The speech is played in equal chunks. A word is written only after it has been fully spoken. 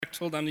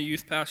Bechtold. I'm the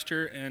youth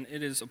pastor, and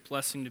it is a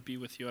blessing to be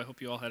with you. I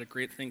hope you all had a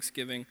great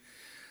Thanksgiving.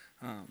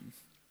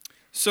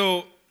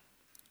 So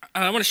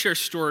I want to share a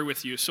story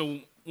with you.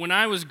 So when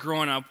I was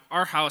growing up,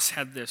 our house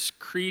had this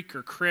creek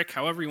or crick,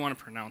 however you want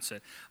to pronounce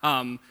it.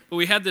 But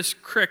we had this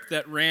crick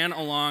that ran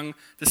along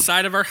the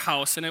side of our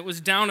house, and it was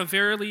down a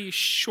very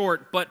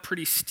short but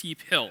pretty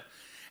steep hill.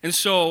 And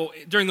so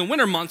during the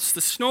winter months,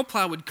 the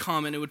snowplow would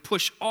come and it would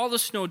push all the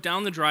snow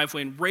down the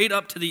driveway and right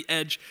up to the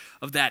edge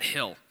of that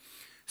hill.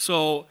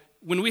 So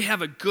when we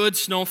have a good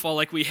snowfall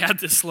like we had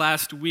this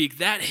last week,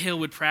 that hill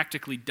would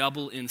practically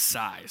double in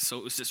size. So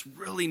it was this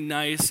really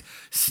nice,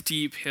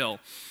 steep hill.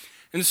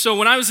 And so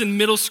when I was in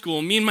middle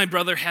school, me and my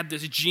brother had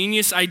this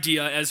genius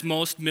idea, as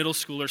most middle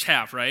schoolers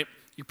have, right?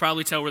 You can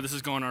probably tell where this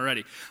is going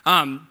already.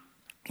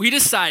 We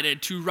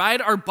decided to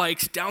ride our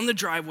bikes down the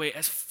driveway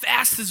as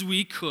fast as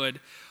we could,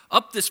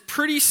 up this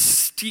pretty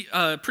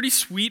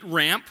sweet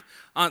ramp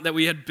that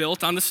we had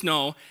built on the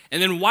snow,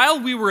 and then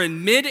while we were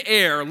in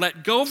midair,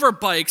 let go of our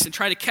bikes and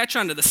try to catch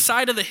onto the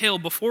side of the hill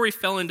before we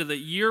fell into the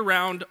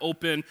year-round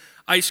open,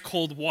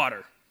 ice-cold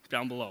water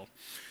down below.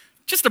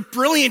 Just a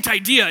brilliant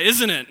idea,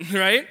 isn't it,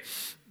 right?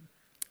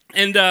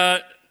 And,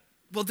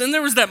 well, then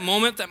there was that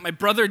moment that my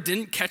brother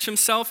didn't catch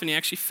himself, and he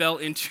actually fell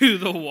into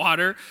the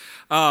water.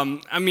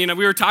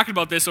 We were talking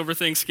about this over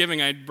Thanksgiving.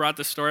 I brought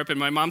this story up, and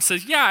my mom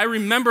says, yeah, I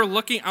remember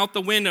looking out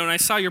the window, and I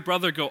saw your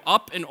brother go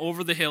up and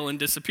over the hill and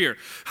disappear.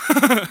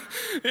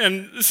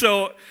 And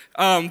so,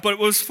 but what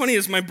was funny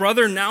is my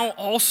brother, now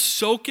all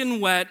soaking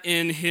wet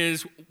in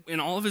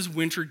all of his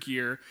winter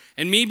gear,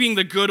 and me being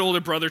the good older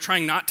brother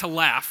trying not to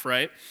laugh,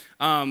 right?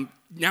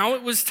 Now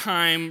it was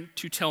time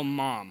to tell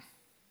Mom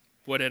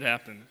what had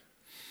happened.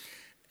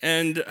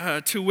 And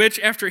to which,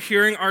 after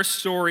hearing our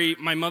story,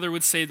 my mother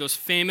would say those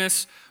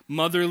famous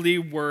motherly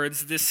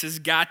words, "This has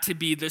got to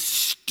be the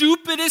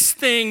stupidest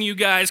thing you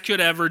guys could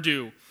ever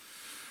do."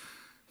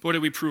 Boy,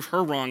 did we prove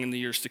her wrong in the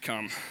years to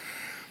come.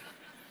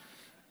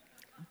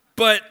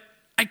 But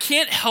I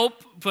can't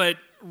help but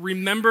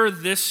remember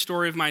this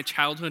story of my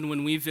childhood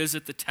when we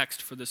visit the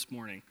text for this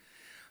morning.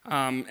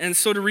 And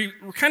so to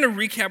kind of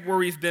recap where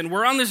we've been,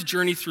 we're on this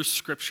journey through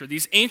Scripture,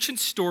 these ancient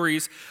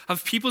stories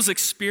of people's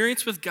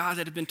experience with God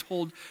that have been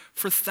told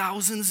for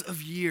thousands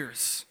of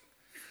years.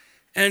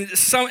 And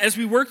as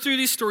we work through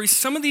these stories,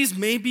 some of these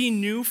may be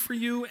new for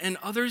you, and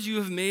others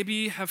you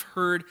have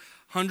heard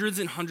hundreds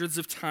and hundreds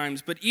of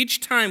times. But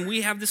each time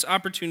we have this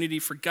opportunity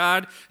for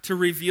God to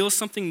reveal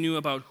something new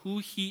about who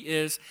He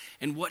is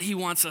and what He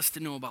wants us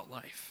to know about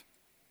life.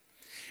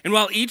 And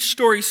while each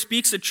story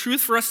speaks a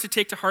truth for us to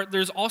take to heart,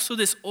 there's also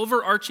this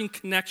overarching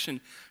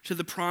connection to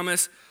the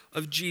promise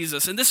of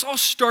Jesus. And this all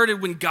started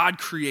when God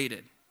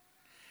created.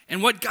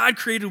 And what God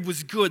created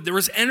was good. There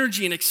was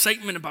energy and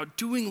excitement about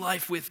doing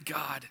life with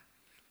God.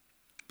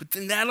 But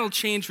then that all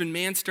changed when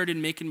man started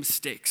making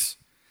mistakes,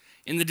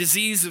 and the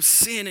disease of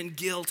sin and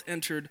guilt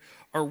entered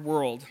our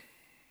world.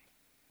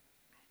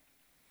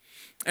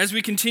 As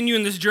we continue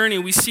in this journey,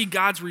 we see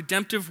God's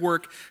redemptive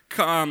work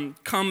come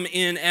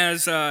in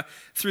as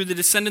through the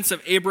descendants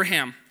of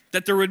Abraham,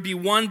 that there would be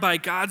one by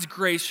God's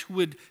grace who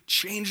would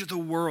change the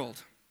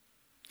world.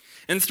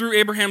 And through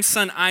Abraham's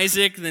son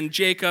Isaac, then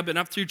Jacob, and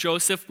up through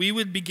Joseph, we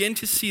would begin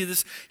to see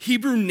this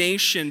Hebrew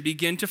nation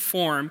begin to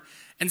form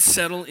and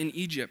settle in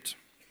Egypt.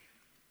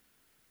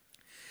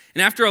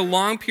 And after a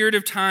long period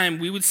of time,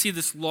 we would see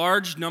this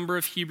large number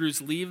of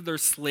Hebrews leave their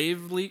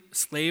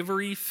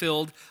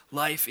slavery-filled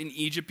life in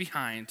Egypt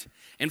behind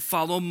and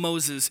follow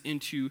Moses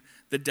into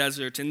the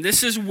desert. And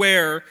this is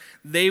where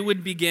they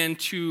would begin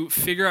to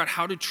figure out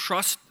how to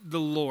trust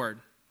the Lord.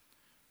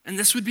 And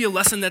this would be a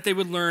lesson that they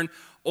would learn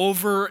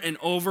over and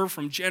over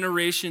from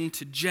generation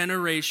to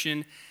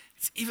generation.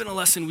 It's even a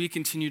lesson we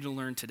continue to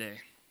learn today.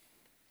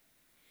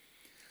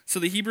 So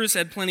the Hebrews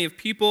had plenty of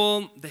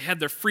people, they had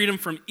their freedom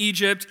from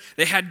Egypt,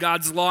 they had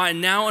God's law, and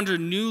now under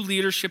new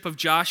leadership of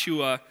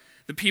Joshua,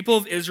 the people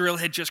of Israel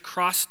had just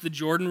crossed the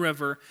Jordan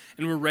River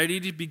and were ready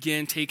to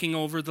begin taking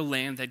over the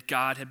land that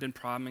God had been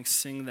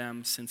promising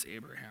them since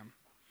Abraham.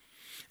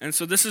 And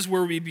so this is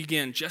where we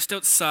begin, just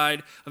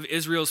outside of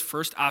Israel's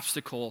first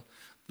obstacle,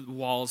 the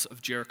walls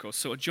of Jericho.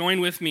 So join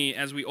with me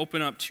as we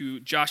open up to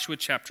Joshua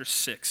chapter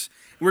 6.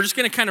 We're just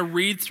going to kind of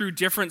read through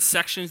different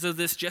sections of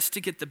this just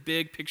to get the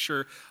big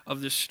picture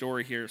of this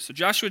story here. So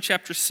Joshua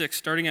chapter 6,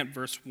 starting at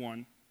verse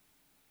 1.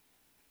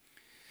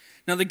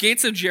 Now the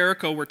gates of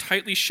Jericho were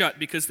tightly shut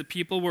because the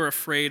people were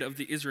afraid of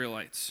the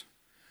Israelites.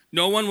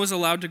 No one was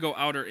allowed to go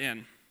out or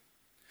in.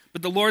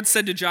 But the Lord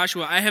said to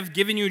Joshua, "I have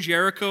given you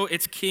Jericho,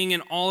 its king,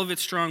 and all of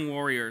its strong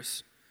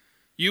warriors.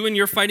 You and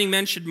your fighting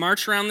men should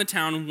march around the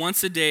town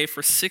once a day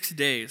for 6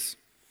 days.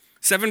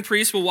 7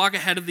 priests will walk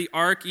ahead of the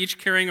ark, each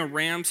carrying a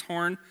ram's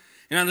horn.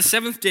 And on the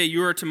 7th day,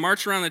 you are to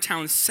march around the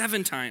town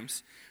 7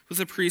 times, with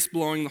the priest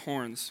blowing the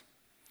horns.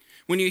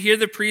 When you hear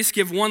the priest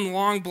give one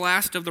long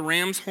blast of the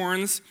ram's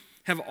horns,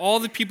 have all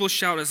the people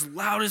shout as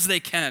loud as they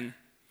can.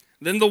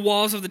 Then the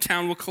walls of the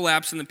town will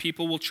collapse and the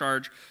people will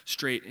charge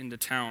straight into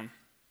town.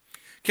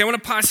 Okay, I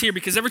want to pause here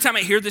because every time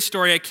I hear this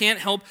story, I can't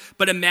help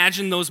but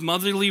imagine those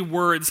motherly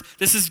words.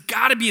 This has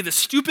got to be the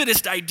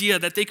stupidest idea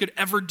that they could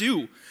ever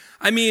do.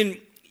 I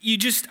mean,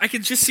 I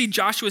could just see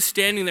Joshua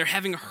standing there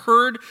having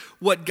heard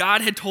what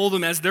God had told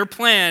him as their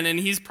plan, and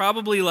he's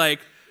probably like,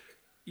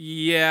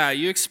 yeah,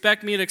 you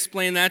expect me to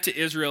explain that to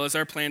Israel as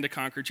our plan to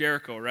conquer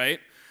Jericho,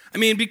 right? I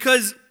mean,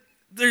 because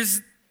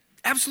there's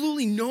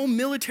absolutely no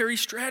military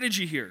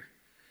strategy here.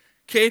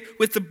 Okay,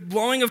 with the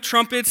blowing of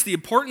trumpets, the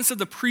importance of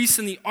the priests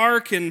in the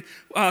ark, and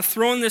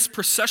throwing this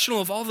processional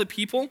of all the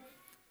people,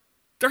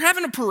 they're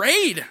having a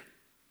parade.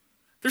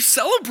 They're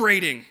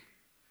celebrating.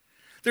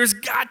 There's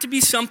got to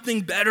be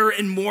something better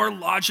and more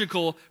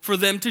logical for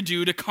them to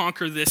do to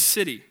conquer this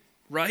city,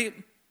 right?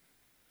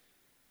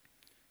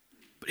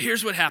 But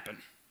here's what happened.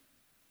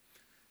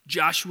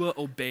 Joshua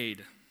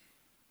obeyed.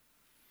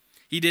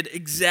 He did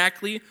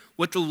exactly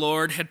what the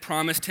Lord had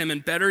promised him,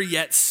 and better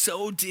yet,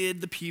 so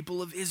did the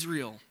people of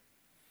Israel.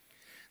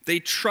 They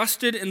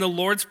trusted in the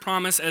Lord's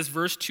promise, as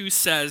verse 2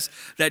 says,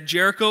 that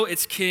Jericho,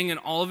 its king, and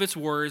all of its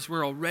warriors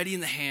were already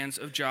in the hands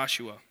of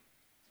Joshua.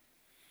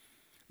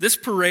 This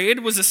parade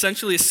was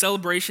essentially a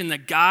celebration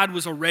that God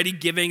was already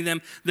giving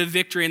them the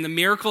victory, and the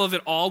miracle of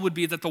it all would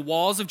be that the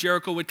walls of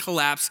Jericho would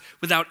collapse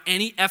without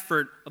any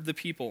effort of the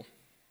people.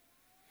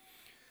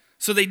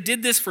 So they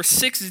did this for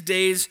 6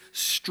 days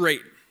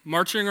straight,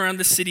 marching around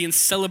the city in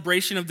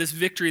celebration of this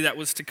victory that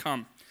was to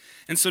come.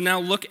 And so now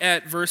look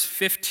at verse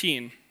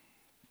 15.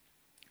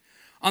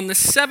 On the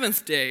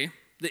 7th day,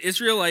 the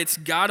Israelites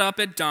got up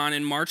at dawn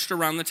and marched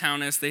around the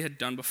town as they had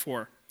done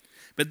before.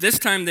 But this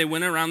time they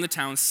went around the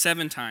town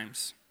 7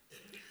 times.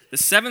 The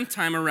 7th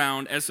time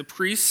around, as the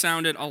priests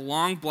sounded a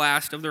long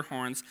blast of their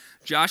horns,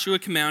 Joshua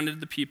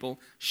commanded the people,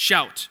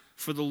 "Shout,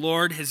 for the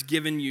Lord has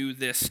given you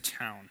this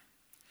town."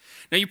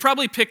 Now you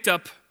probably picked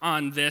up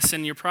on this,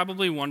 and you're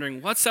probably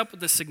wondering, what's up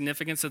with the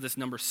significance of this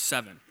number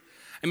 7?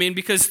 I mean,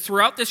 because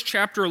throughout this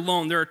chapter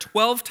alone, there are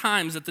 12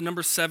 times that the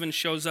number 7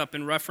 shows up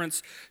in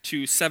reference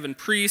to 7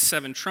 priests,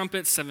 7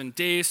 trumpets, 7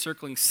 days,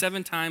 circling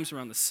 7 times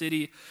around the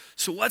city.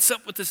 So what's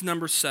up with this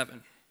number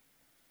 7?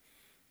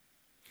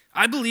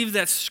 I believe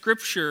that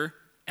Scripture,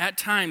 at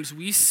times,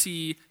 we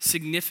see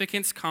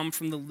significance come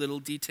from the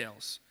little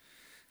details.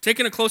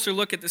 Taking a closer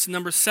look at this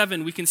number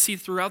 7, we can see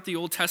throughout the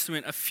Old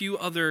Testament a few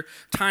other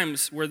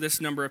times where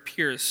this number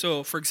appears.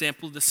 So, for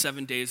example, the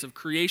 7 days of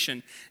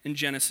creation in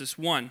Genesis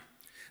 1.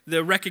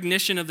 The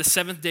recognition of the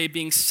 7th day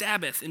being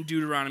Sabbath in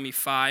Deuteronomy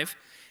 5,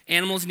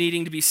 animals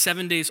needing to be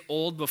 7 days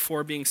old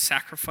before being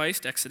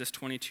sacrificed, Exodus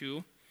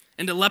 22,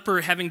 and a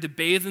leper having to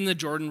bathe in the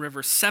Jordan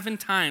River 7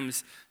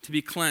 times to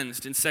be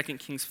cleansed in 2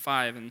 Kings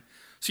 5. And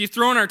so you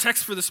throw in our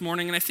text for this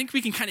morning, and I think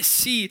we can kind of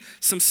see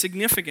some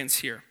significance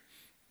here.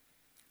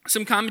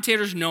 Some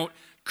commentators note,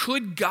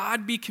 could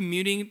God be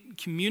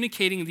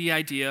communicating the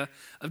idea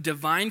of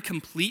divine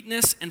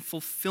completeness and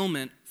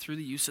fulfillment through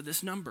the use of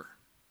this number?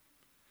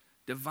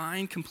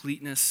 Divine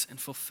completeness and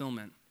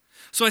fulfillment.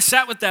 So I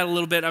sat with that a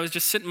little bit. I was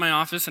just sitting in my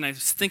office and I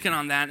was thinking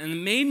on that, and it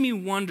made me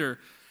wonder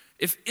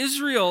if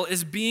Israel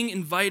is being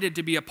invited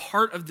to be a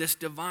part of this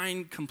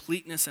divine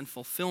completeness and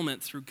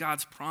fulfillment through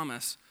God's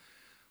promise.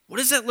 What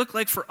does that look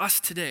like for us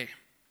today?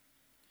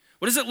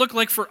 What does it look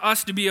like for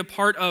us to be a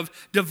part of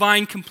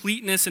divine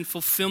completeness and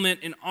fulfillment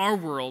in our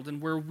world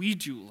and where we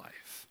do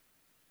life?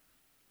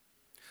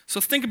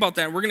 So think about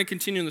that. We're going to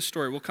continue in the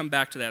story. We'll come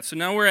back to that. So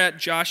now we're at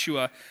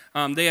Joshua.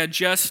 They had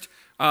just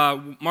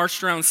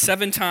marched around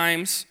 7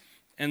 times,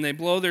 and they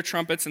blow their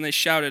trumpets and they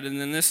shouted,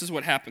 and then this is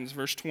what happens,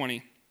 verse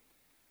 20.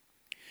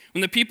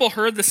 When the people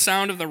heard the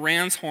sound of the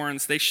ram's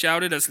horns, they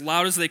shouted as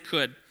loud as they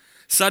could.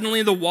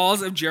 Suddenly the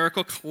walls of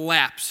Jericho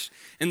collapsed,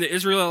 and the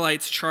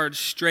Israelites charged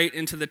straight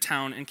into the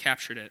town and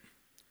captured it.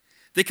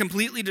 They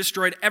completely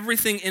destroyed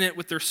everything in it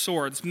with their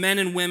swords, men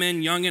and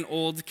women, young and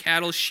old,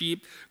 cattle,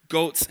 sheep,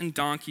 goats, and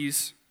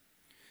donkeys.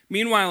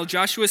 Meanwhile,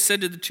 Joshua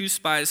said to the 2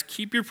 spies,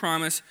 "Keep your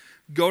promise,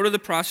 go to the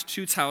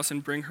prostitute's house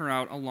and bring her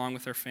out along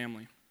with her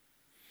family."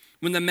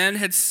 When the men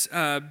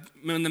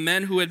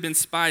who had been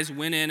spies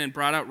went in and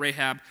brought out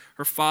Rahab,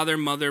 her father,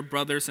 mother,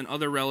 brothers, and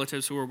other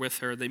relatives who were with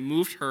her, they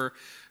moved her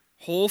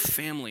whole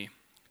family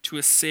to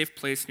a safe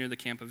place near the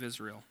camp of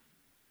Israel.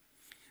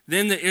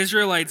 Then the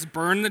Israelites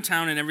burned the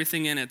town and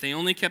everything in it. They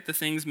only kept the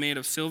things made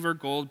of silver,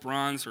 gold,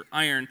 bronze, or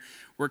iron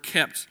were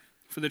kept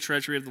for the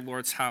treasury of the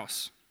Lord's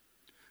house.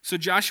 So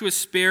Joshua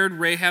spared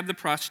Rahab the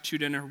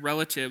prostitute and her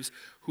relatives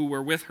who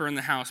were with her in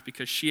the house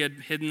because she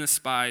had hidden the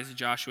spies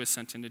Joshua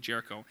sent into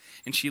Jericho,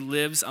 and she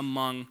lives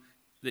among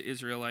the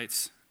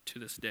Israelites to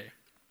this day.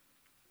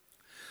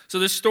 So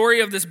the story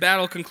of this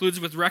battle concludes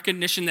with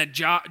recognition that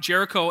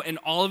Jericho and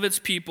all of its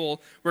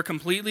people were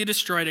completely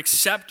destroyed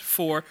except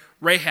for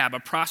Rahab, a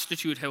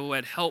prostitute who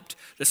had helped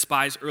the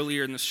spies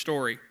earlier in the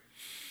story.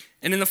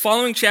 And in the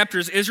following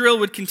chapters, Israel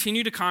would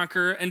continue to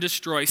conquer and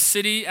destroy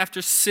city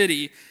after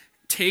city,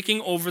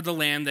 taking over the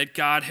land that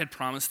God had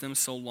promised them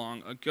so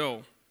long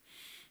ago.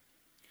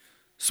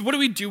 So what do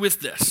we do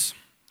with this?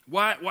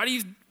 Why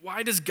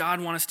does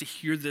God want us to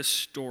hear this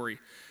story?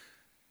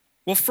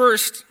 Well,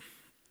 first,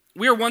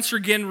 we are once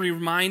again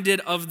reminded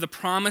of the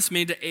promise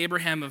made to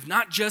Abraham of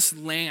not just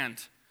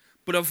land,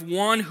 but of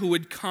one who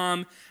would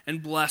come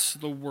and bless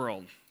the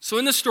world. So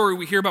in this story,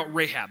 we hear about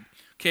Rahab,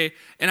 okay?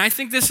 And I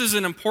think this is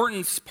an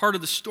important part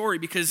of the story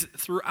because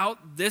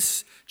throughout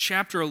this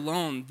chapter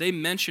alone, they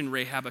mention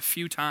Rahab a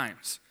few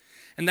times.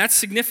 And that's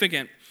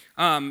significant.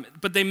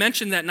 But they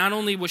mention that not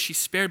only was she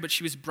spared, but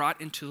she was brought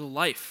into the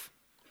life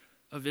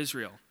of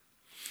Israel.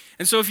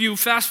 And so if you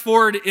fast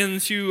forward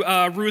into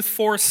Ruth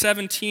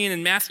 4:17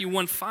 and Matthew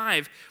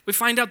 1:5, we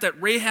find out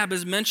that Rahab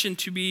is mentioned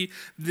to be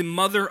the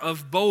mother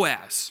of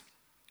Boaz,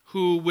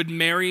 who would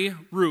marry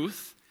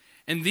Ruth,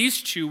 and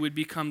these two would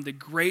become the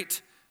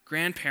great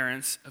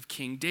grandparents of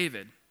King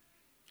David,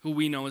 who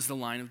we know as the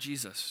line of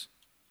Jesus.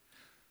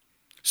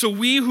 So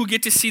we who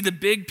get to see the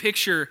big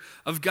picture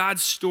of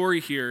God's story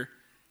here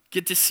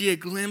get to see a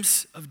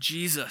glimpse of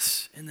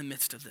Jesus in the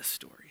midst of this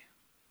story.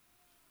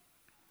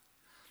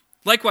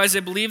 Likewise, I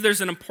believe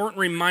there's an important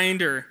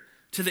reminder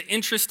to the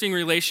interesting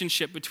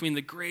relationship between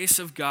the grace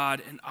of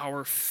God and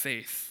our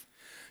faith.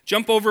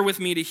 Jump over with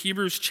me to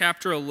Hebrews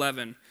chapter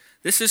 11.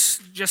 This is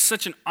just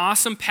such an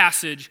awesome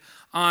passage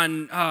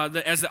on,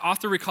 as the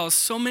author recalls,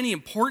 so many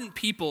important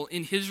people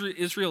in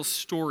Israel's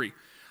story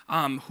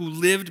who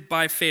lived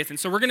by faith. And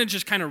so we're going to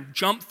just kind of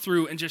jump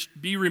through and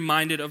just be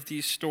reminded of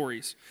these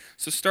stories.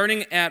 So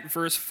starting at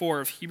verse 4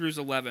 of Hebrews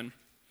 11.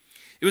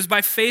 It was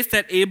by faith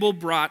that Abel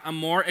brought a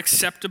more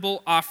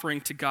acceptable offering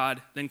to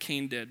God than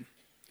Cain did.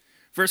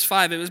 Verse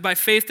 5, it was by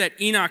faith that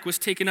Enoch was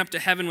taken up to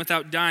heaven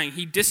without dying.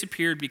 He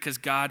disappeared because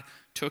God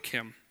took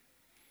him.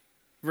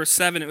 Verse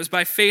 7, it was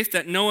by faith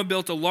that Noah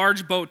built a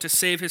large boat to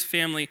save his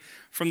family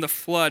from the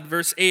flood.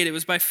 Verse 8, it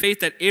was by faith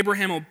that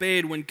Abraham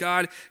obeyed when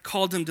God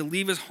called him to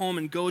leave his home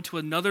and go to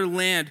another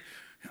land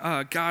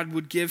God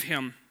would give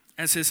him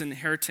as his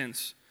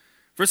inheritance.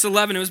 Verse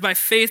 11, it was by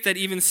faith that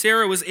even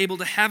Sarah was able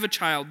to have a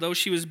child, though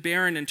she was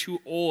barren and too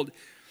old.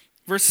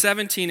 Verse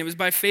 17, it was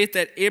by faith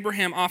that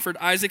Abraham offered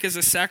Isaac as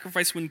a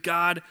sacrifice when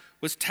God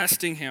was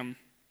testing him.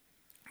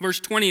 Verse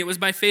 20, it was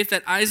by faith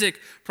that Isaac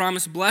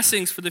promised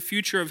blessings for the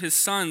future of his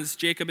sons,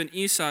 Jacob and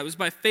Esau. It was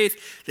by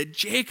faith that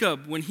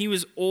Jacob, when he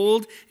was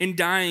old and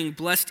dying,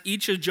 blessed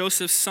each of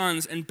Joseph's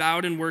sons and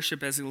bowed in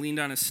worship as he leaned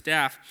on his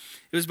staff.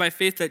 It was by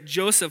faith that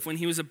Joseph, when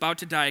he was about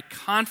to die,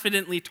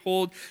 confidently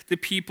told the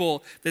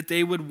people that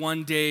they would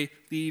one day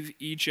leave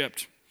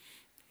Egypt.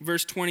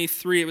 Verse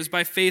 23, it was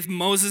by faith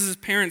Moses'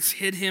 parents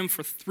hid him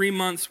for 3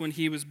 months when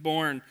he was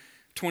born.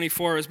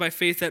 24, it was by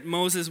faith that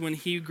Moses, when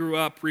he grew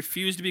up,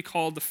 refused to be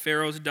called the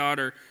Pharaoh's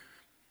daughter,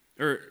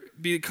 or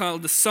be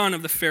called the son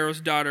of the Pharaoh's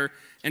daughter,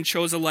 and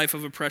chose a life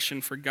of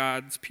oppression for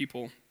God's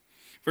people.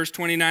 Verse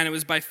 29, it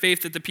was by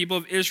faith that the people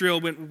of Israel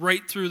went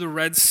right through the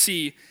Red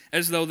Sea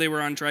as though they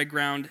were on dry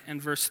ground.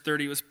 And verse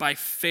 30, it was by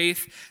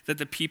faith that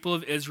the people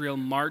of Israel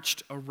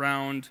marched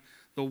around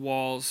the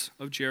walls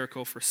of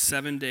Jericho for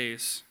 7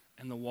 days,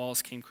 and the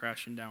walls came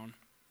crashing down.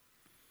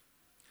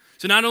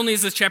 So not only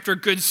is this chapter a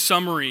good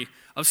summary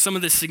of some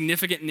of the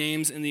significant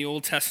names in the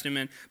Old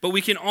Testament, but we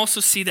can also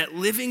see that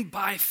living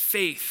by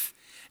faith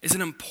is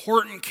an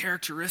important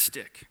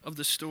characteristic of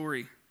the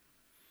story.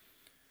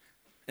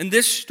 And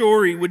this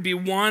story would be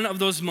one of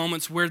those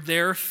moments where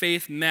their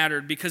faith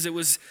mattered, because it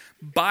was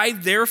by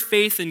their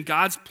faith in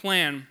God's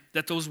plan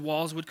that those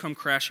walls would come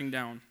crashing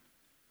down.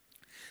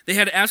 They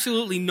had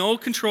absolutely no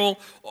control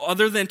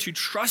other than to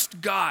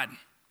trust God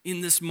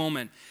in this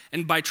moment.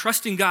 And by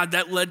trusting God,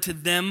 that led to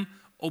them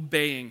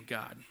obeying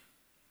God.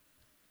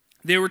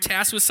 They were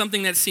tasked with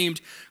something that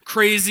seemed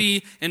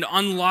crazy and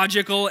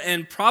unlogical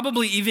and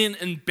probably even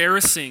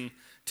embarrassing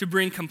to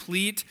bring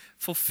complete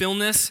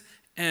fulfillment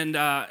and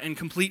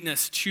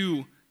completeness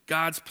to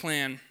God's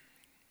plan.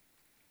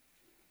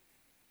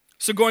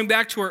 So going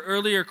back to our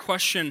earlier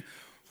question,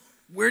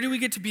 where do we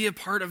get to be a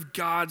part of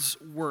God's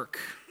work?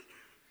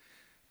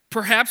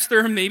 Perhaps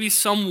there are maybe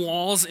some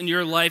walls in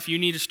your life you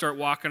need to start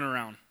walking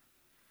around.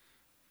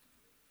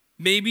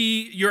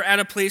 Maybe you're at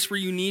a place where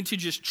you need to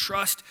just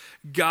trust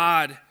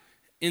God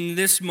in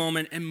this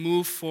moment and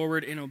move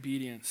forward in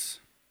obedience.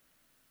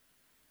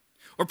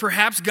 Or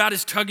perhaps God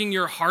is tugging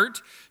your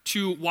heart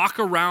to walk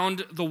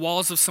around the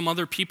walls of some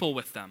other people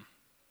with them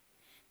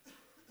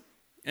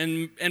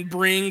and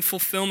bring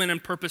fulfillment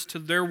and purpose to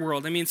their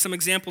world. I mean, some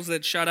examples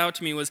that shot out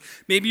to me was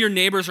maybe your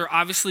neighbors are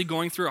obviously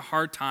going through a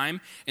hard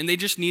time and they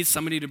just need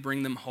somebody to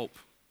bring them hope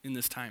in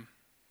this time.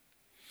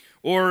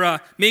 Or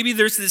maybe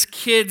there's this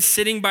kid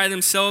sitting by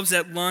themselves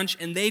at lunch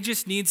and they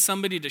just need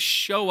somebody to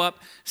show up,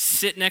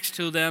 sit next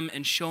to them,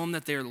 and show them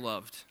that they're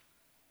loved.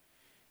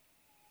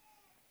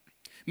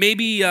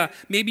 Maybe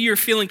you're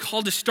feeling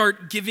called to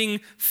start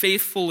giving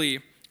faithfully,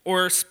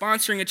 or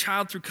sponsoring a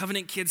child through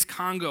Covenant Kids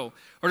Congo,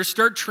 or to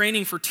start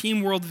training for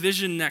Team World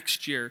Vision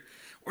next year,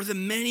 or the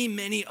many,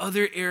 many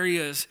other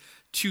areas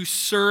to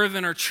serve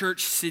in our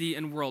church, city,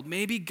 and world.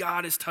 Maybe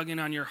God is tugging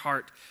on your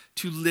heart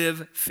to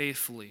live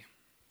faithfully.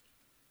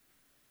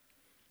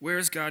 Where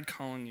is God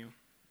calling you?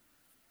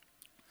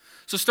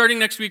 So starting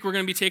next week, we're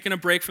going to be taking a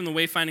break from the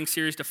Wayfinding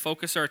series to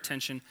focus our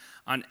attention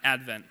on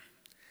Advent.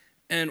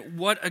 And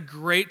what a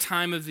great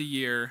time of the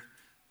year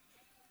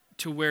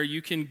to where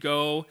you can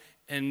go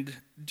and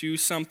do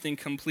something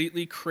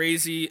completely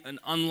crazy and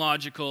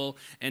unlogical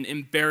and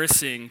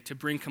embarrassing to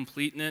bring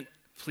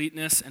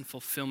completeness and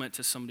fulfillment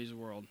to somebody's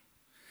world.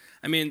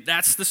 I mean,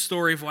 that's the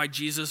story of why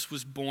Jesus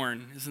was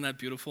born. Isn't that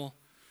beautiful?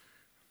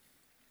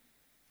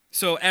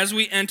 So as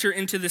we enter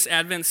into this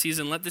Advent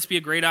season, let this be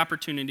a great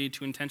opportunity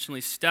to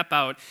intentionally step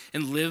out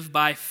and live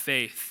by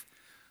faith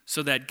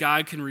so that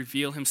God can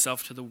reveal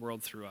himself to the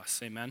world through us.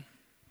 Amen?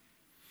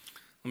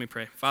 Let me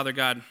pray. Father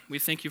God, we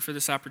thank you for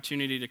this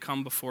opportunity to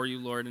come before you,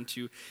 Lord, and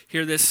to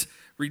hear this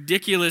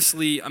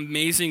ridiculously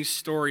amazing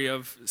story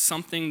of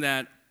something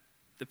that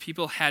the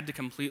people had to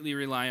completely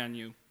rely on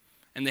you,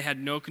 and they had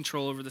no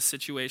control over the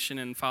situation.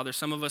 And Father,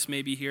 some of us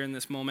may be here in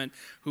this moment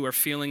who are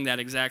feeling that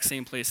exact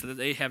same place, that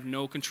they have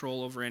no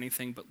control over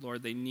anything, but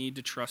Lord, they need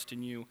to trust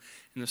in you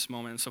in this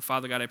moment. And so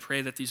Father God, I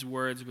pray that these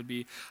words would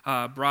be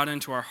brought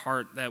into our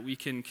heart, that we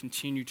can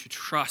continue to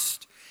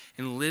trust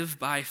and live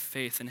by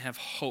faith and have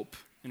hope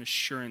and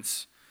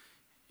assurance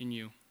in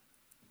you.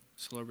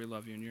 So Lord, we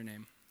love you in your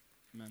name.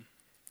 Amen.